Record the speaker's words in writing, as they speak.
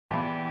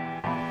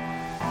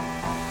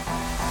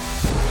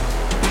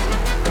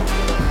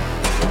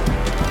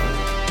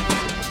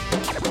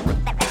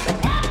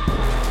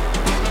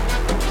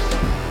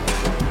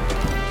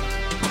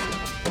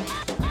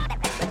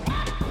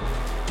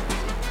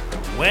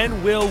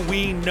When will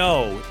we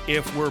know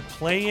if we're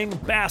playing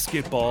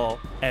basketball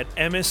at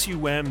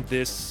MSUM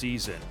this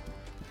season?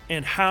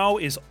 And how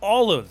is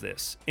all of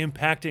this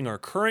impacting our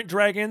current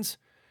Dragons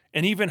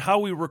and even how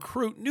we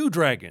recruit new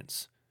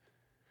Dragons?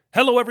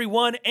 Hello,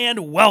 everyone,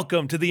 and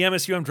welcome to the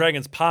MSUM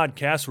Dragons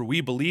podcast, where we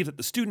believe that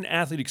the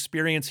student-athlete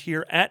experience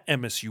here at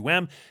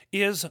MSUM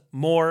is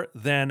more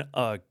than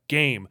a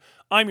game.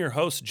 I'm your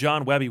host,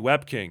 John Webby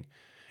Webking.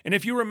 And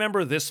if you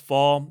remember this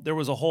fall, there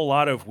was a whole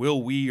lot of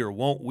will we or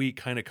won't we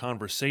kind of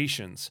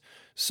conversations.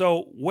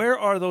 So where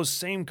are those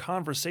same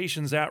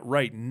conversations at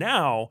right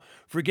now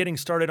for getting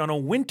started on a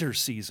winter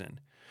season?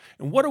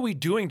 And what are we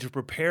doing to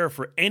prepare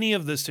for any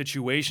of the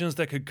situations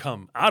that could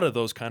come out of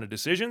those kind of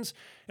decisions?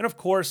 And of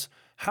course,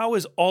 how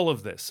is all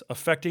of this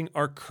affecting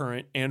our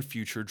current and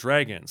future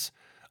Dragons?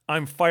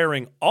 I'm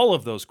firing all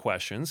of those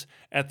questions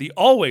at the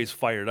always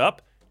fired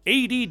up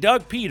AD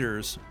Doug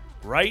Peters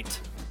right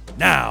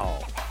now.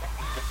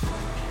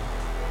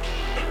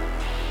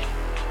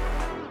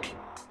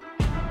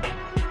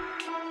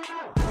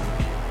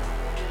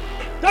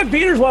 Doug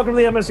Peters, welcome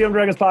to the MSUM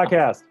Dragons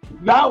podcast.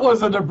 That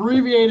was an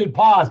abbreviated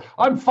pause.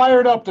 I'm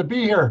fired up to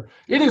be here.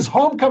 It is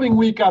homecoming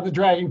week on the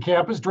Dragon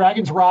campus,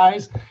 Dragons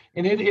Rise,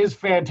 and it is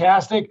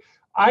fantastic.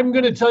 I'm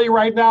going to tell you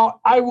right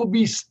now, I will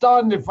be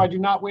stunned if I do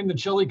not win the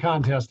chili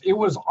contest. It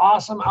was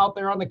awesome out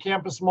there on the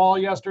campus mall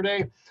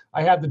yesterday.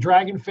 I had the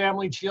Dragon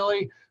family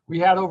chili. We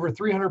had over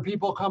 300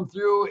 people come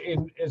through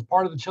as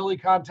part of the chili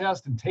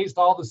contest and taste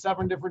all the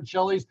 7 different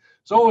chilies.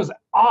 So it was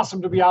awesome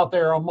to be out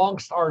there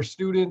amongst our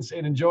students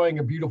and enjoying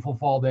a beautiful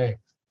fall day.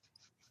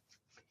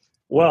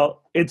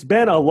 Well, it's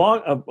been a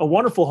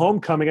wonderful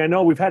homecoming. I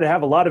know we've had to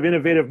have a lot of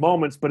innovative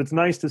moments, but it's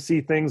nice to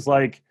see things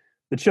like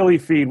the chili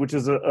feed, which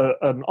is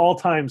an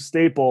all-time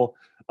staple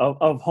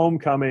of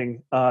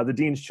homecoming, the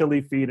Dean's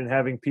Chili Feed, and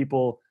having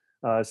people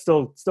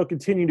still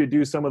continue to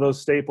do some of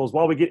those staples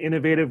while we get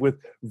innovative with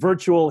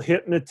virtual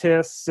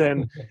hypnotists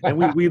and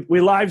we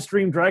live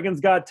stream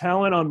Dragons Got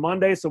Talent on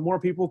Monday so more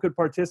people could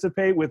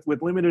participate with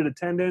limited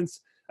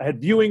attendance. I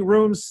had viewing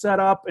rooms set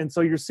up, and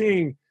so you're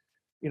seeing,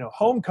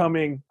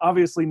 homecoming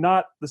obviously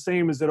not the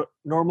same as it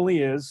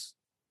normally is,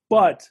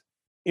 but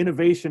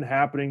innovation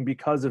happening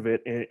because of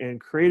it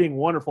and creating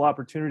wonderful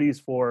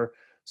opportunities for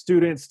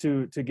students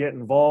to get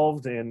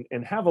involved and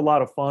have a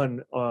lot of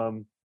fun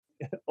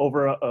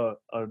over a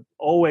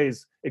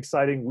always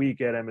exciting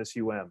week at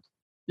MSUM.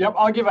 Yep,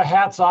 I'll give a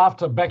hats off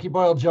to Becky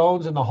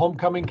Boyle-Jones and the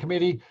homecoming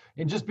committee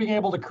and just being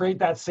able to create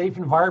that safe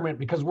environment,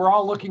 because we're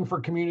all looking for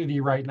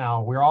community right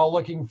now. We're all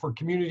looking for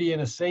community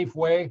in a safe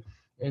way,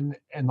 and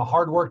the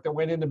hard work that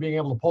went into being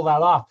able to pull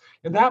that off.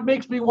 And that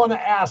makes me want to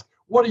ask,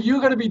 what are you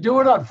going to be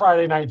doing on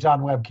Friday night,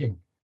 John Webking?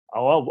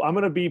 Oh, well, I'm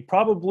going to be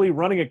probably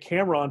running a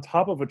camera on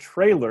top of a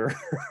trailer,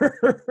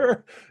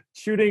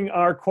 shooting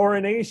our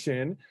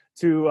coronation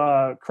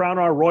to crown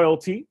our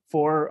royalty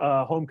for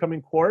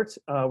homecoming court.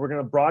 We're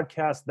going to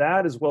broadcast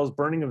that as well as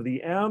burning of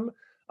the M.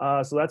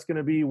 So that's going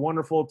to be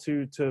wonderful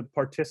to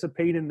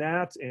participate in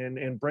that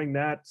and bring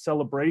that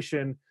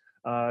celebration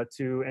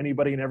to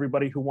anybody and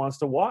everybody who wants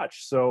to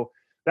watch. So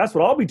that's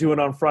what I'll be doing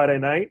on Friday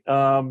night,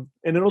 and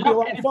it'll be a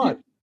lot of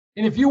fun.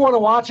 And if you want to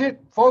watch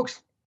it,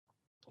 folks,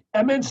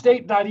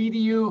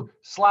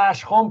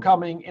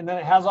 mnstate.edu/homecoming, and then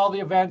it has all the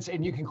events,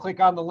 and you can click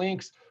on the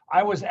links.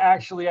 I was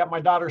actually at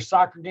my daughter's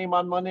soccer game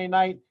on Monday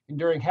night, and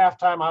during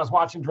halftime, I was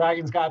watching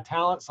Dragons Got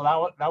Talent, so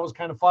that was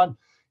kind of fun.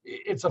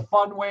 It's a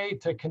fun way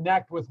to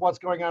connect with what's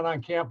going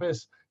on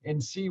campus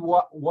and see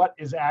what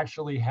is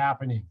actually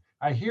happening.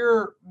 I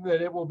hear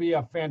that it will be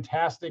a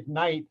fantastic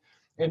night.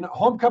 And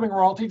homecoming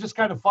royalty, just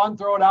kind of fun,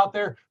 throw it out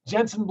there.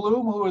 Jensen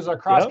Bloom, who is a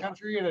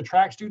cross-country and a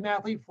track student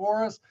athlete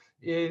for us,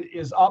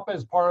 is up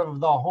as part of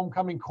the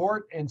homecoming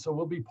court, and so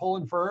we'll be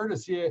pulling for her to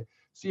see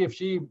if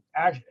she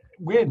actually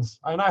wins,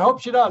 and I hope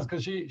she does,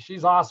 because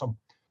she's awesome.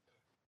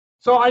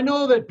 So I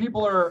know that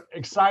people are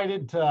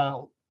excited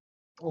to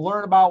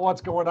learn about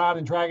what's going on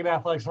in Dragon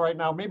Athletics right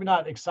now. Maybe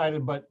not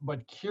excited, but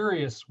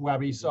curious,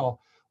 Webby. So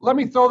let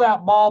me throw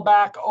that ball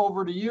back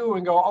over to you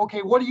and go,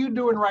 okay, what are you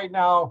doing right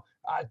now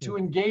to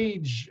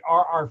engage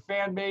our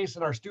fan base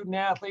and our student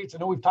athletes? I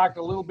know we've talked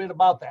a little bit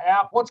about the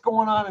app. What's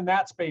going on in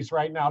that space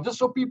right now, just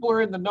so people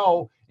are in the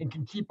know and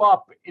can keep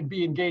up and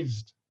be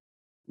engaged?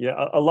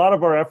 Yeah, a lot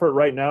of our effort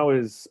right now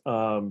is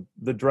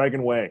the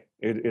Dragon Way.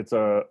 It's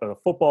a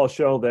football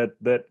show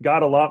that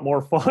got a lot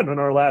more fun in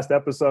our last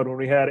episode when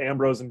we had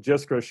Ambrose and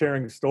Jiskra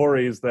sharing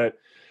stories that,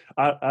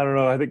 I don't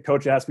know, I think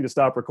Coach asked me to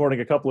stop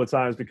recording a couple of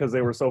times because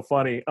they were so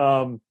funny.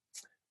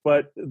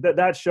 But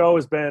that show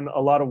has been a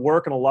lot of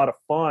work and a lot of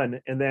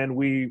fun. And then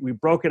we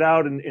broke it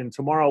out, and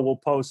tomorrow we'll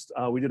post,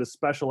 we did a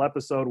special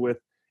episode with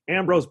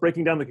Ambrose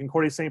breaking down the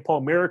Concordia St. Paul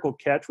Miracle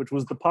Catch, which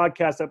was the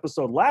podcast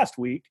episode last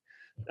week.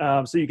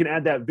 So you can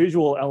add that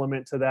visual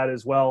element to that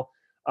as well.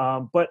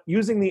 But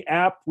using the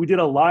app, we did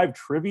a live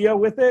trivia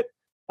with it.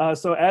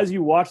 So as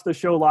you watch the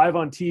show live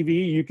on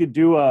TV, you could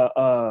do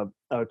a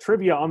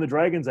trivia on the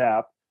Dragons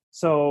app,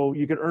 so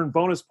you could earn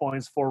bonus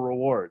points for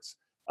rewards.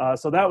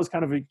 So that was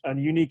kind of a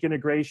unique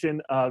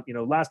integration.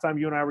 Last time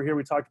you and I were here,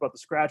 we talked about the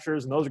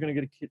scratchers, and those are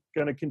going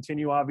to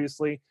continue,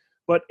 obviously.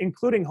 but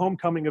including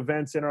homecoming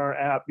events in our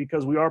app,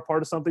 because we are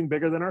part of something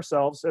bigger than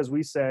ourselves, as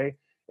we say.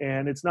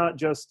 And it's not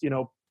just,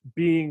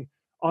 being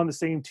on the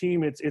same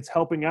team, it's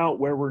helping out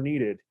where we're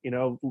needed,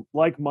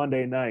 like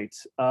Monday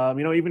nights.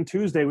 Even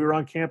Tuesday, we were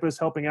on campus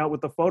helping out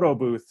with the photo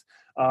booth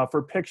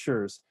for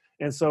pictures.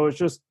 And so it's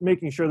just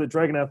making sure that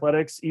Dragon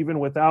Athletics, even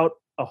without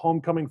a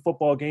homecoming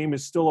football game,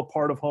 is still a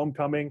part of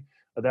homecoming,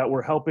 that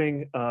we're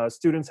helping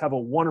students have a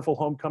wonderful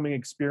homecoming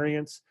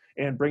experience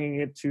and bringing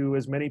it to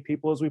as many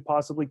people as we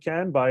possibly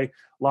can by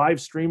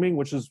live streaming,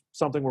 which is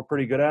something we're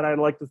pretty good at, I'd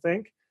like to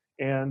think.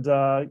 And,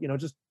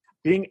 just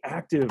being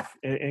active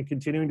and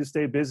continuing to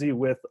stay busy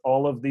with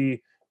all of the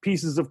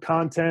pieces of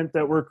content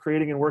that we're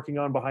creating and working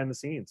on behind the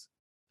scenes.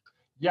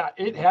 Yeah,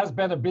 it has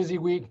been a busy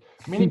week.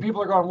 Many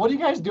people are going, what are you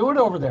guys doing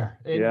over there?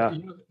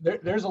 And,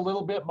 there's a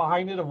little bit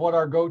behind it of what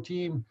our Go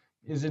team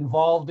is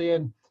involved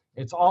in.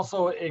 It's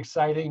also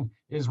exciting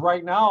is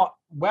right now,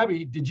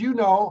 Webby, did you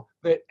know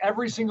that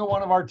every single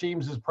one of our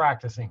teams is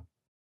practicing?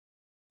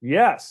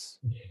 Yes,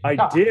 I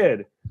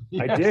did.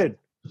 Yes. I did.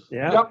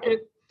 Yeah. Yep,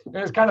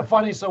 it's kind of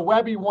funny. So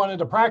Webby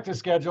wanted a practice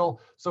schedule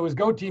so his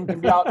Go team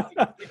can be out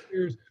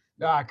pictures,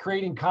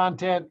 creating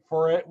content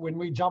for it when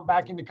we jump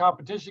back into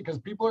competition, because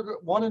people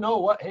want to know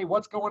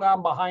what's going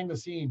on behind the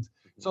scenes.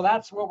 So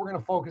that's what we're going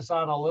to focus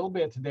on a little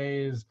bit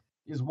today is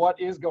what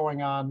is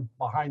going on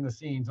behind the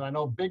scenes. And I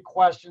know big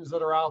questions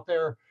that are out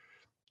there,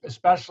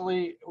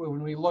 especially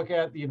when we look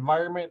at the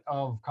environment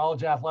of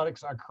college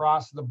athletics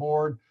across the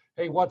board.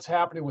 Hey, what's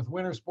happening with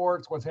winter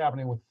sports? What's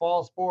happening with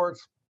fall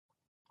sports?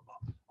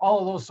 All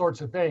of those sorts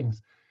of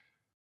things.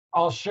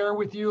 I'll share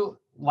with you,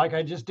 like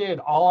I just did,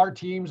 all our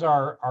teams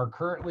are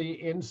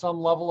currently in some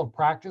level of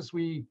practice.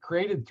 We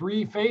created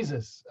 3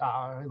 phases.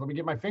 Let me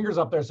get my fingers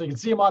up there so you can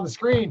see them on the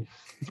screen.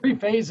 3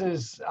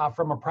 phases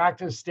from a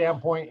practice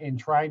standpoint in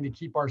trying to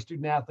keep our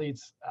student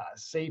athletes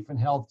safe and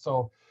healthy.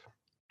 So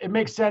it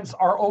makes sense.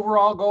 Our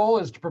overall goal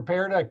is to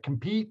prepare to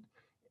compete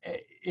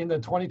in the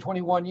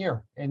 2021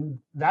 year. And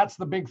that's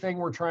the big thing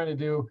we're trying to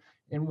do.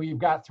 And we've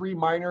got 3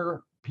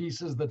 minor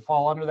pieces that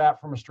fall under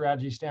that from a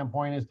strategy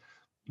standpoint. Is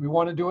we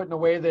want to do it in a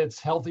way that's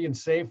healthy and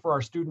safe for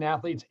our student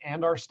athletes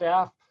and our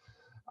staff.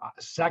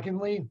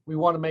 Secondly, we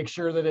want to make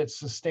sure that it's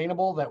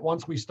sustainable, that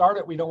once we start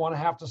it, we don't want to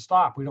have to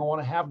stop. We don't want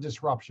to have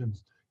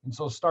disruptions. And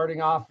so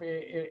starting off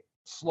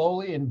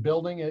slowly and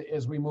building it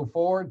as we move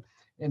forward.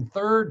 And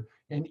third,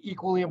 and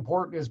equally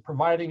important, is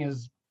providing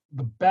is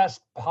the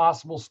best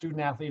possible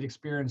student athlete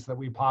experience that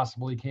we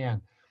possibly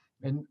can.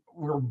 And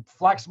we're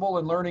flexible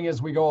and learning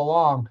as we go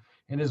along.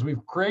 And as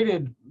we've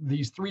created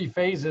these 3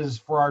 phases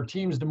for our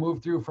teams to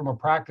move through from a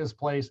practice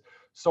place.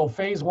 So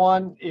phase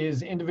 1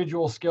 is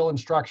individual skill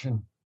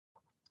instruction.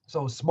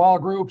 So small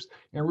groups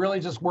and really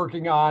just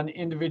working on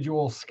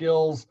individual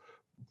skills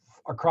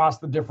across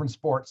the different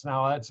sports.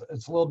 Now it's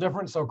a little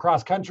different. So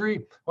cross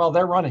country, well,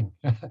 they're running.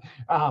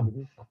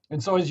 And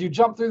so as you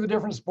jump through the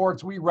different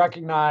sports, we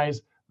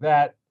recognize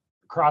that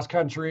cross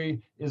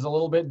country is a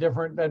little bit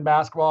different than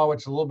basketball,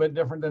 which is a little bit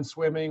different than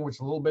swimming, which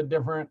is a little bit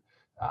different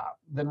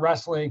than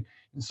wrestling.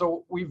 And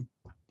so we've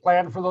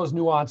planned for those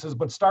nuances,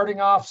 but starting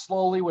off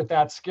slowly with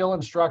that skill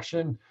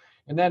instruction.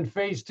 And then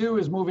phase 2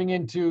 is moving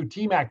into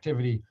team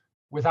activity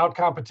without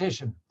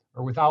competition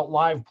or without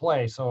live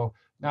play. So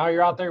now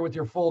you're out there with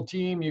your full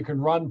team, you can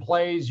run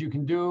plays, you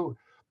can do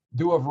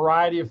a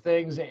variety of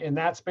things in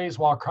that space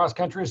while cross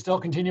country is still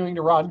continuing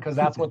to run, because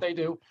that's what they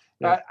do.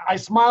 Yeah. I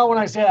smile when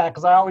I say that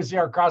because I always see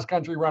our cross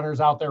country runners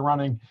out there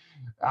running.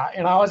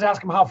 And I always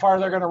ask them how far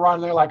they're going to run.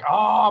 They're like,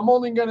 oh, I'm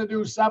only going to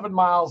do 7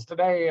 miles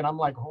today. And I'm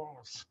like, oh,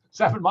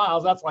 7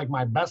 miles, that's like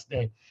my best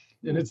day.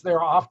 And it's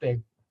their off day.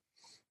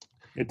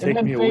 It'd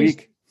take me a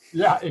week.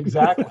 Yeah,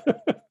 exactly.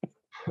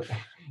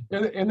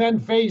 And then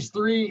phase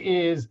 3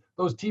 is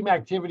those team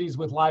activities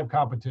with live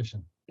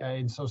competition.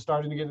 And so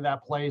starting to get to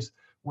that place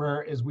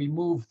where as we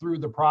move through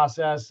the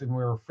process and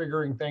we're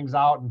figuring things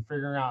out and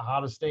figuring out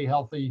how to stay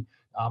healthy,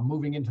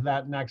 moving into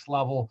that next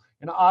level,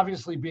 and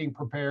obviously being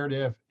prepared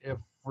if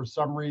for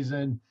some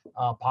reason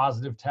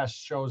positive test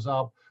shows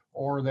up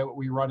or that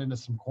we run into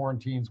some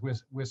quarantines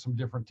with some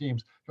different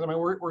teams. Because I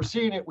mean, we're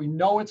seeing it. We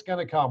know it's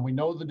going to come. We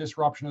know the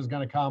disruption is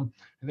going to come.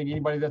 I think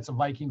anybody that's a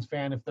Vikings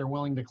fan, if they're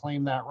willing to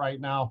claim that right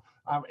now,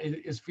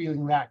 is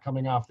feeling that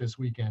coming off this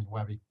weekend,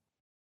 Webby.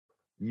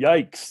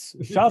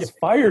 Yikes. Shots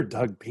fired,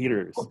 Doug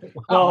Peters.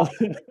 Wow.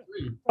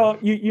 Well,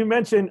 you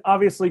mentioned,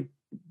 obviously,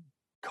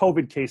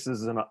 COVID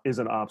cases is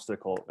an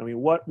obstacle. I mean,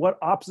 what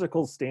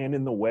obstacles stand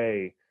in the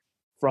way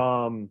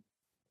from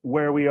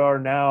where we are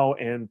now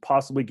and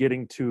possibly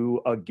getting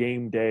to a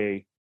game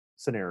day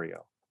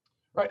scenario?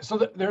 Right.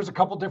 So there's a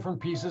couple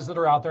different pieces that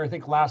are out there. I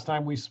think last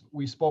time we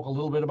spoke a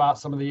little bit about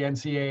some of the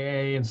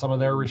NCAA and some of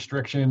their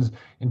restrictions,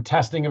 and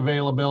testing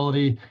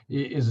availability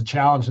is a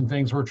challenge and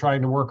things we're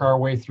trying to work our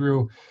way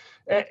through.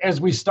 As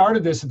we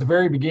started this at the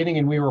very beginning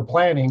and we were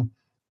planning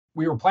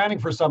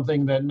for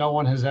something that no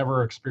one has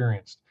ever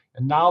experienced.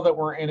 And now that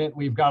we're in it,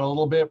 we've got a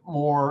little bit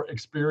more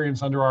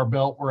experience under our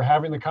belt. We're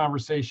having the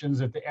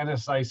conversations at the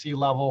NSIC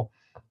level.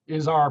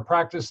 Is our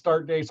practice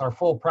start dates, our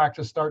full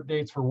practice start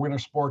dates for winter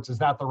sports, is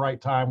that the right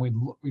time?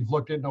 We've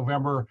looked at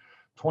November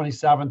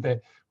 27th.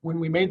 That when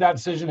we made that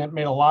decision, it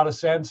made a lot of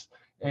sense.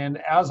 And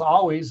as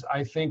always,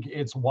 I think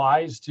it's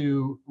wise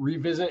to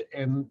revisit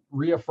and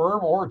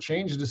reaffirm or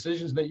change the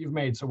decisions that you've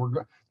made. So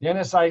the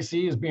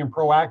NSIC is being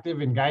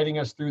proactive in guiding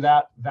us through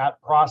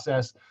that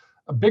process.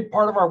 A big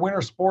part of our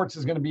winter sports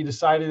is going to be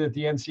decided at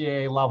the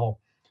NCAA level.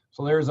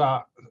 So there's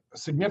a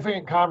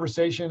significant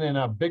conversation and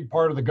a big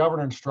part of the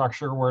governance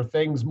structure where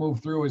things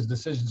move through as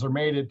decisions are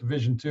made at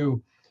Division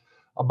II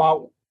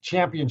about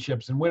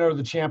championships and when are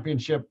the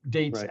championship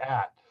dates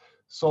at.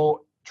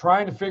 So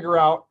trying to figure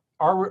out,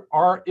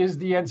 is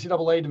the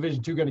NCAA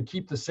Division II going to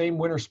keep the same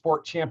winter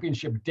sport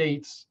championship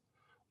dates,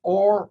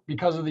 or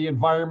because of the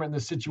environment and the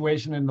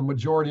situation and the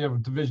majority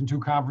of Division II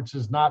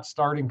conferences not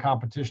starting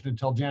competition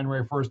until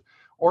January 1st,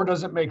 or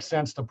does it make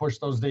sense to push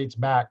those dates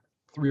back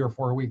 3 or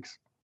 4 weeks?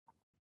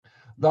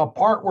 The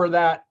part where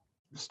that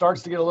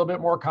starts to get a little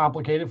bit more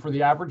complicated for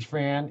the average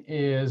fan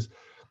is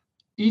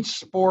each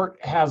sport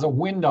has a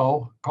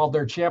window called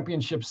their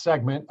championship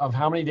segment of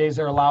how many days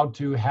they're allowed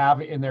to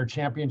have in their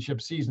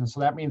championship season. So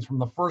that means from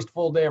the first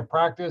full day of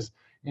practice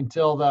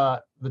until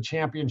the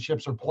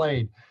championships are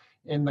played.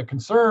 And the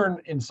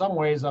concern in some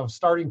ways of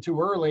starting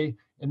too early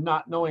and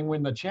not knowing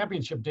when the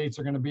championship dates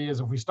are going to be is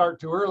if we start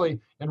too early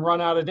and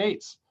run out of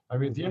dates. I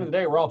mean, at the end of the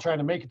day, we're all trying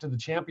to make it to the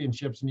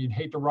championships, and you'd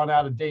hate to run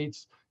out of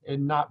dates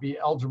and not be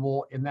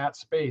eligible in that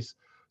space.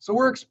 So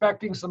we're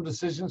expecting some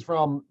decisions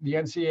from the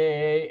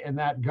NCAA and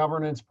that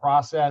governance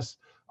process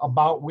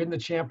about when the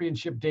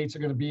championship dates are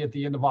going to be at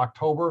the end of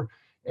October.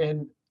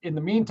 And in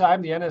the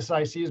meantime, the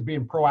NSIC is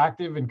being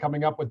proactive in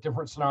coming up with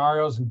different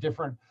scenarios and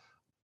different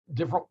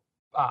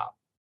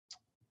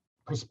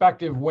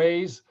prospective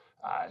ways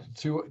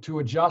to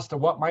adjust to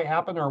what might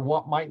happen or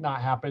what might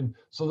not happen,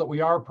 so that we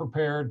are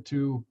prepared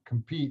to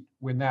compete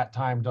when that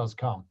time does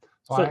come.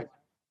 Go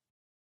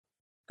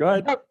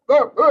ahead.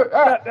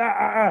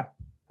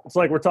 It's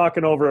like we're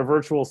talking over a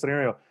virtual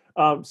scenario.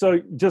 So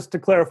just to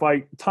clarify,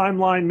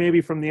 timeline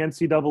maybe from the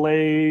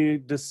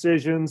NCAA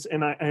decisions,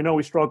 and I know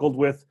we struggled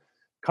with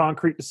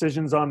concrete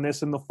decisions on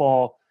this in the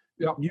fall.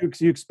 Yep.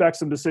 You expect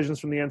some decisions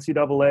from the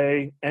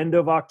NCAA end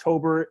of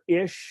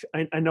October-ish?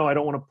 I know I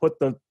don't want to put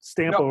the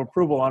stamp of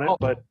approval on it,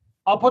 but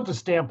I'll put the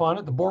stamp on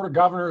it. The Board of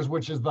Governors,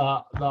 which is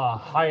the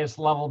highest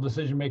level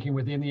decision-making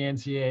within the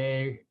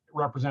NCAA,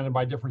 represented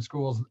by different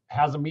schools,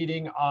 has a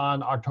meeting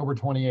on October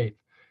 28th.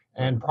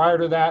 And prior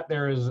to that,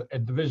 there is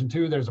at Division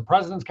II, there's a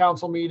President's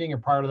Council meeting,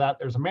 and prior to that,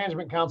 there's a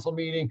Management Council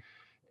meeting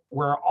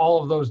where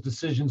all of those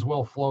decisions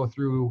will flow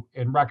through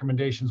and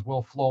recommendations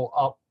will flow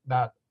up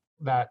that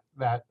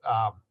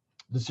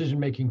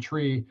decision-making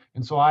tree.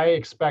 And so I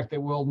expect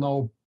that we'll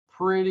know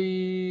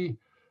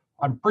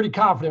I'm pretty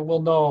confident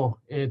we'll know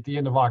at the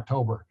end of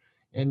October.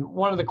 And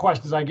one of the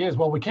questions I get is,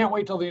 well, we can't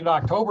wait till the end of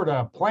October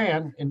to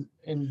plan.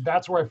 And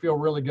that's where I feel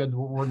really good.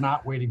 We're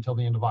not waiting till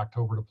the end of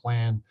October to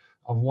plan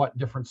of what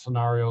different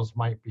scenarios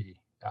might be.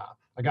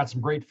 I got some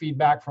great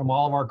feedback from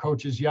all of our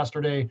coaches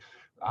yesterday,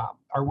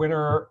 our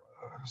winter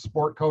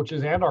sport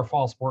coaches and our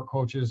fall sport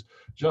coaches,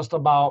 just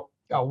about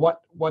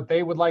what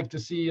they would like to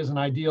see as an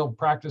ideal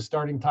practice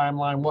starting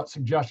timeline, what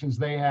suggestions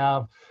they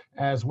have,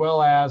 as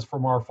well as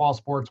from our fall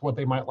sports, what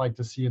they might like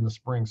to see in the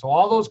spring. So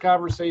all those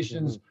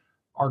conversations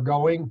are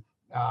going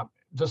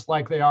just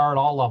like they are at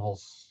all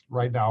levels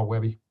right now,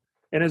 Webby.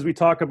 And as we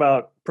talk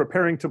about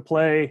preparing to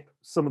play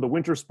some of the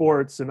winter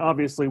sports, and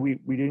obviously we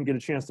didn't get a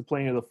chance to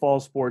play any of the fall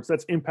sports,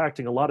 that's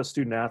impacting a lot of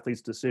student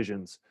athletes'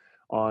 decisions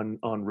on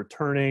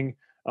returning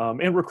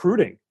and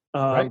recruiting.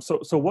 Right.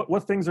 So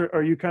what things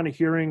are you kind of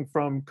hearing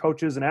from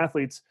coaches and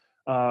athletes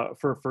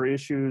for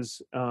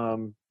issues,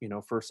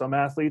 for some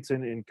athletes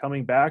in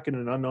coming back in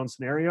an unknown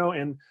scenario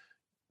and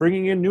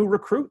bringing in new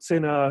recruits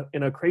in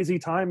a crazy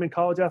time in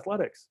college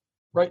athletics?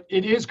 Right.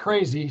 It is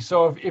crazy.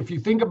 So if you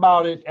think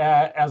about it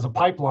as a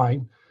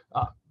pipeline,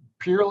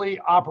 purely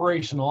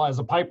operational, as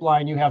a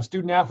pipeline, you have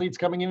student athletes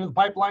coming into the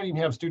pipeline, you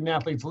have student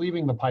athletes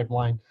leaving the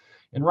pipeline.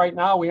 And right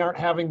now we aren't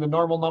having the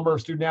normal number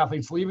of student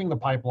athletes leaving the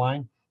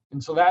pipeline.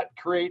 And so that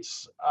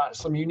creates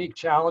some unique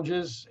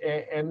challenges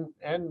and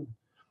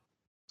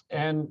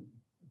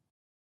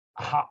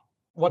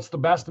what's the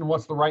best and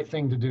what's the right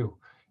thing to do.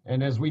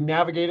 And as we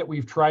navigate it,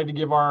 we've tried to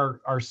give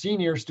our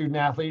senior student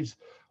athletes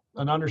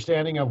an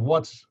understanding of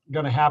what's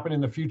going to happen in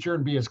the future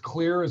and be as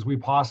clear as we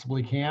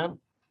possibly can,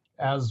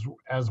 as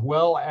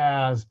well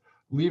as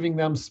leaving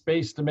them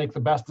space to make the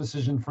best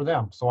decision for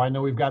them. So I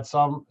know we've got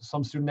some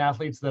student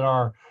athletes that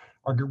are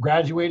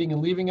graduating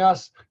and leaving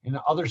us, and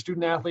other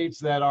student athletes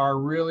that are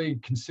really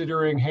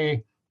considering,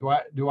 hey,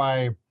 do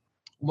I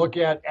look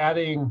at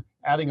adding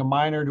a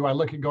minor? Do I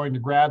look at going to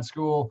grad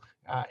school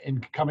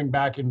and coming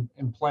back and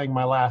playing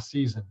my last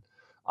season?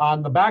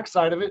 On the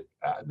backside of it,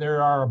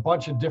 there are a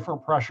bunch of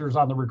different pressures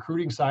on the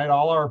recruiting side.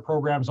 All our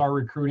programs are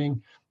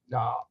recruiting.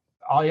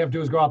 All you have to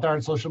do is go out there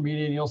on social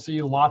media and you'll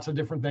see lots of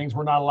different things.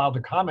 We're not allowed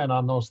to comment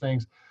on those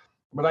things.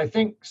 But I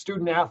think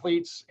student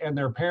athletes and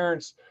their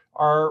parents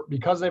are,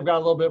 because they've got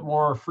a little bit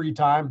more free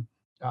time,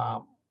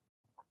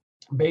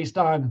 based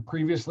on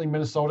previously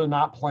Minnesota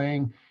not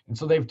playing. And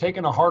so they've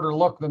taken a harder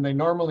look than they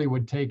normally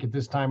would take at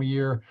this time of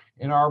year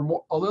and are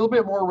a little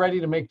bit more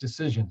ready to make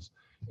decisions.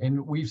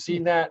 And we've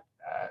seen that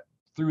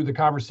through the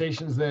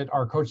conversations that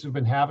our coaches have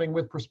been having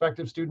with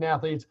prospective student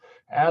athletes,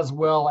 as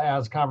well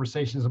as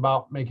conversations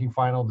about making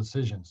final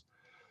decisions.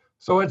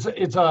 So it's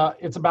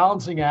a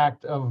balancing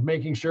act of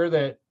making sure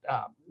that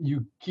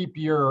you keep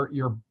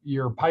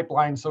your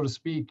pipeline, so to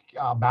speak,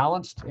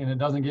 balanced, and it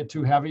doesn't get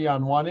too heavy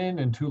on one end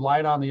and too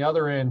light on the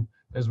other end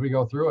as we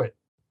go through it.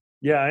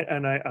 Yeah,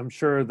 and I'm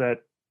sure that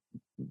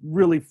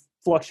really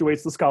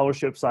fluctuates the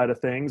scholarship side of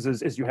things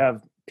as you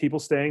have people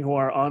staying who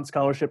are on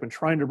scholarship and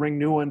trying to bring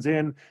new ones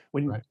in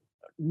when Right.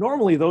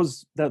 normally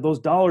those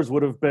dollars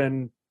would have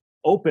been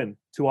open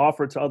to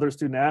offer to other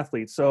student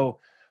athletes. So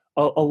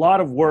a lot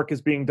of work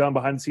is being done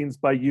behind the scenes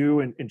by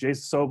you and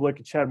Jason Soblik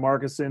and Chad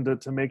Markison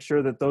to make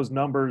sure that those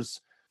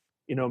numbers,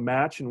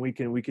 match, and we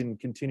can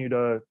continue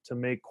to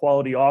make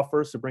quality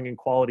offers to bring in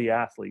quality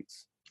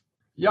athletes.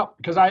 Yep,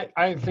 because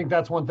I think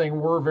that's one thing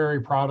we're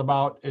very proud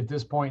about at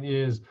this point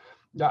is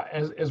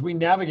as we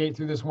navigate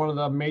through this, one of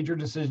the major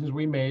decisions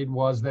we made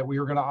was that we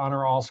were going to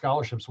honor all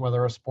scholarships,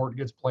 whether a sport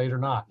gets played or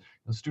not.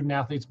 The student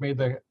athletes made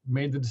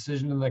the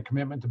decision and the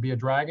commitment to be a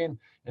Dragon,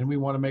 and we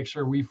want to make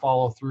sure we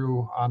follow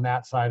through on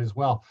that side as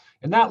well.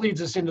 And that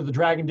leads us into the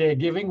Dragon Day of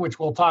Giving, which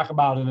we'll talk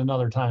about in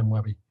another time,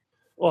 Webby.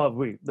 Well,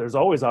 there's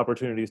always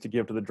opportunities to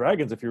give to the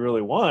Dragons if you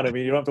really want. I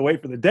mean, you don't have to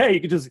wait for the day.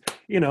 You can just,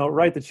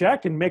 write the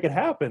check and make it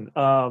happen.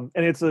 And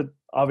it's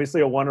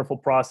obviously a wonderful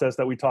process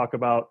that we talk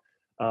about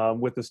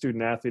with the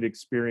student athlete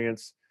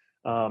experience.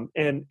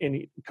 And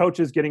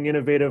coaches getting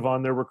innovative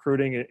on their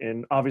recruiting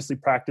and obviously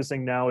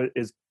practicing now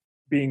is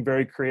being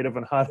very creative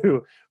on how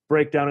to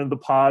break down into the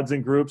pods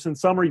and groups. And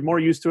some are more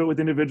used to it with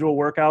individual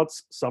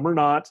workouts, some are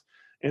not.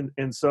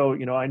 And so,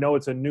 I know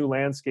it's a new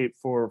landscape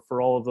for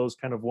all of those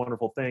kind of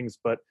wonderful things,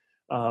 but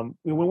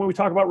when we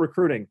talk about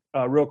recruiting,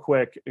 real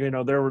quick,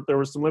 there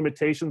were some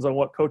limitations on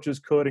what coaches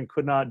could and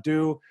could not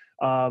do.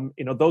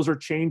 Those are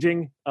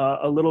changing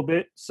a little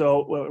bit.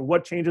 So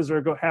what changes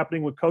are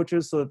happening with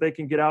coaches so that they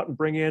can get out and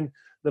bring in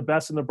the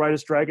best and the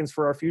brightest Dragons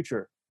for our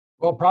future?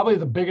 Well, probably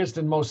the biggest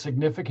and most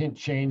significant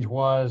change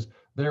was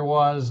there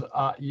was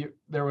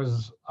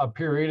a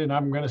period, and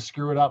I'm going to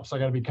screw it up, so I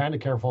got to be kind of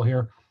careful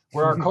here,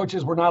 where our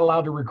coaches were not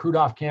allowed to recruit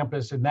off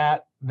campus, and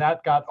that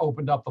got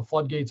opened up. The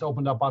floodgates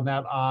opened up on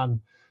that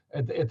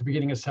at the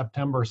beginning of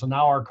September. So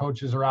now our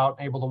coaches are out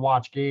and able to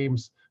watch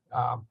games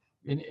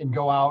and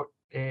go out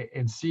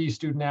and see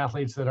student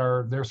athletes that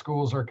their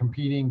schools are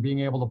competing, being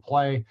able to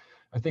play.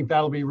 I think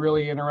that'll be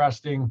really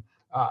interesting,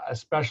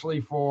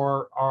 especially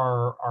for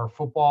our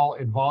football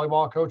and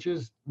volleyball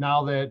coaches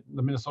now that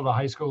the Minnesota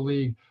High School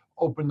League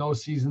opened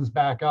those seasons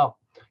back up.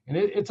 And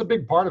it's a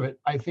big part of it.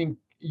 I think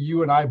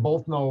you and I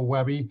both know,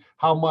 Webby,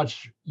 how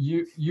much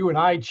you and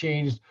I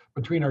changed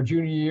between our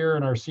junior year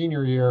and our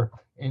senior year.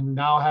 And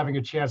now having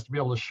a chance to be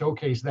able to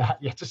showcase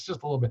that, just a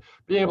little bit,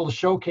 being able to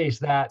showcase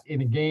that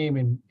in a game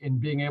and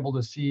being able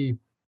to see,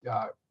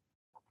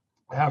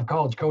 have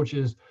college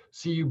coaches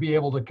see you be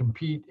able to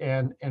compete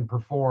and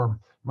perform.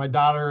 My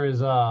daughter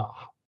is a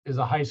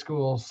high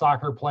school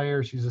soccer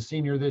player. She's a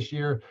senior this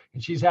year,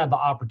 and she's had the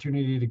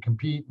opportunity to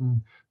compete,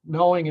 and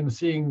knowing and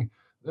seeing,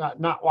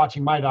 not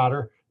watching my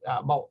daughter,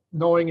 but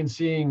knowing and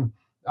seeing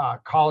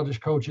college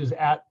coaches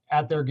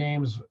at their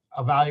games,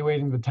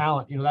 evaluating the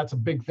talent. That's a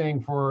big thing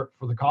for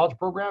the college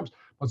programs,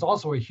 but it's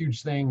also a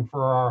huge thing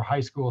for our high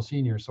school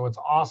seniors. So it's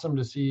awesome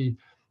to see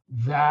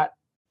that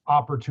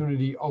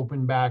opportunity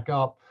open back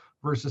up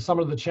versus some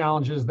of the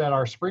challenges that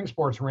our spring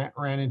sports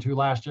ran into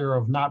last year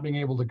of not being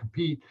able to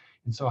compete.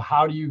 And so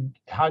how do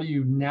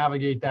you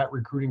navigate that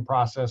recruiting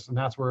process? And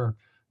that's where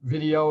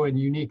video and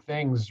unique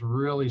things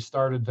really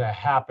started to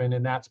happen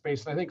in that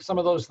space. And I think some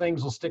of those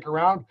things will stick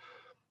around,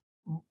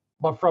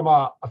 but from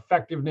a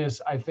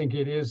effectiveness, I think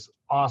it is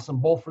awesome,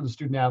 both for the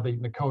student athlete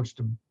and the coach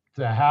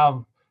to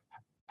have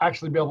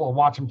actually be able to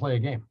watch and play a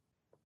game.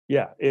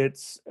 Yeah,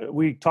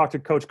 we talked to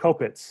Coach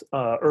Kopitz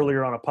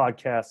earlier on a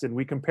podcast, and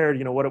we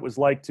compared, what it was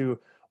like to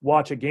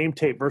watch a game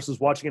tape versus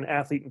watching an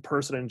athlete in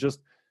person, and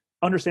just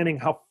understanding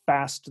how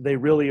fast they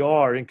really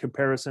are in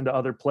comparison to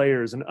other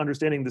players, and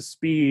understanding the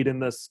speed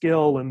and the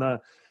skill and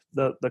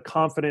the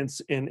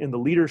confidence in the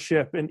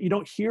leadership. And you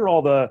don't hear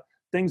all the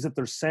things that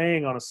they're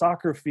saying on a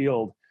soccer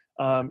field.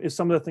 Is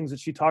some of the things that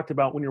she talked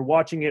about when you're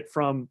watching it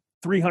from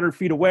 300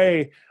 feet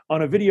away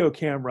on a video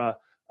camera,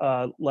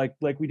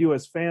 like we do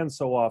as fans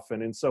so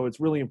often. And so it's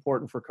really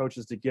important for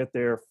coaches to get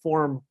there,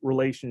 form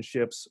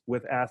relationships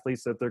with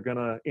athletes that they're going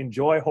to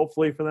enjoy,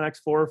 hopefully for the next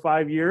 4 or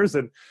 5 years.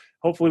 And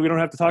hopefully we don't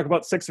have to talk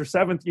about 6th or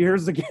 7th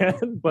years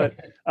again, but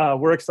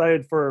we're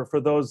excited for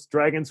those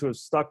Dragons who have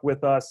stuck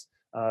with us.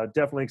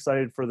 Definitely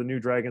excited for the new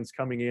Dragons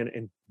coming in,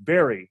 and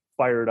very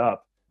fired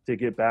up to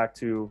get back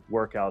to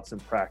workouts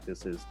and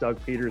practices. Doug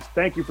Peters,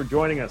 thank you for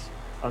joining us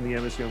on the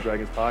MSUM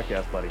Dragons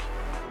podcast, buddy.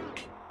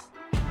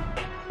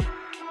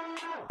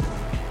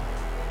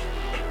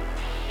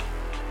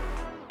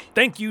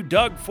 Thank you,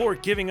 Doug, for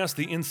giving us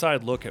the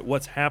inside look at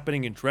what's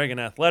happening in Dragon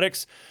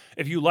Athletics.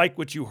 If you like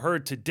what you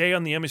heard today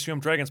on the MSUM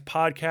Dragons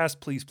podcast,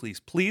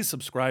 please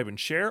subscribe and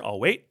share. I'll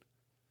wait.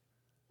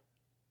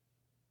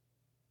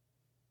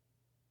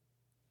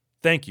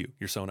 Thank you.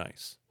 You're so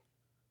nice.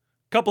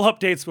 Couple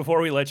updates before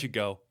we let you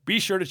go. Be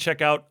sure to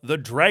check out The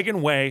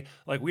Dragon Way,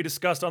 like we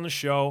discussed on the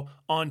show,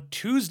 on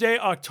Tuesday,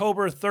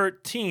 October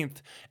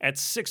 13th at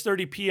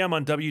 6:30 p.m.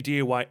 on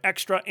WDAY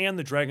Extra and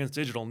the Dragons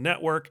Digital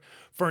Network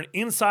for an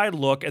inside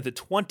look at the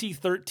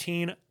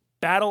 2013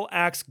 Battle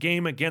Axe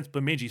game against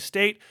Bemidji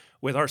State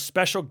with our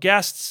special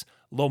guests,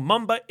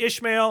 Lomumba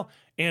Ishmael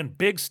and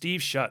Big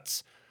Steve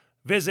Schutz.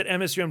 Visit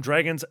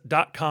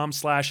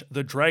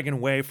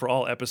msumdragons.com/thedragonway for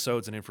all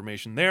episodes and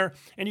information there.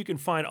 And you can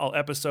find all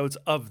episodes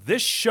of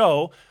this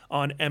show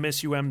on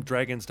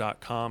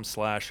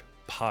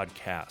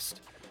msumdragons.com/podcast.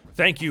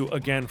 Thank you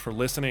again for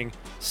listening.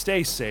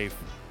 Stay safe,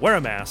 wear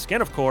a mask,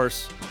 and of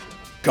course,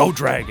 go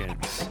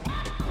Dragons!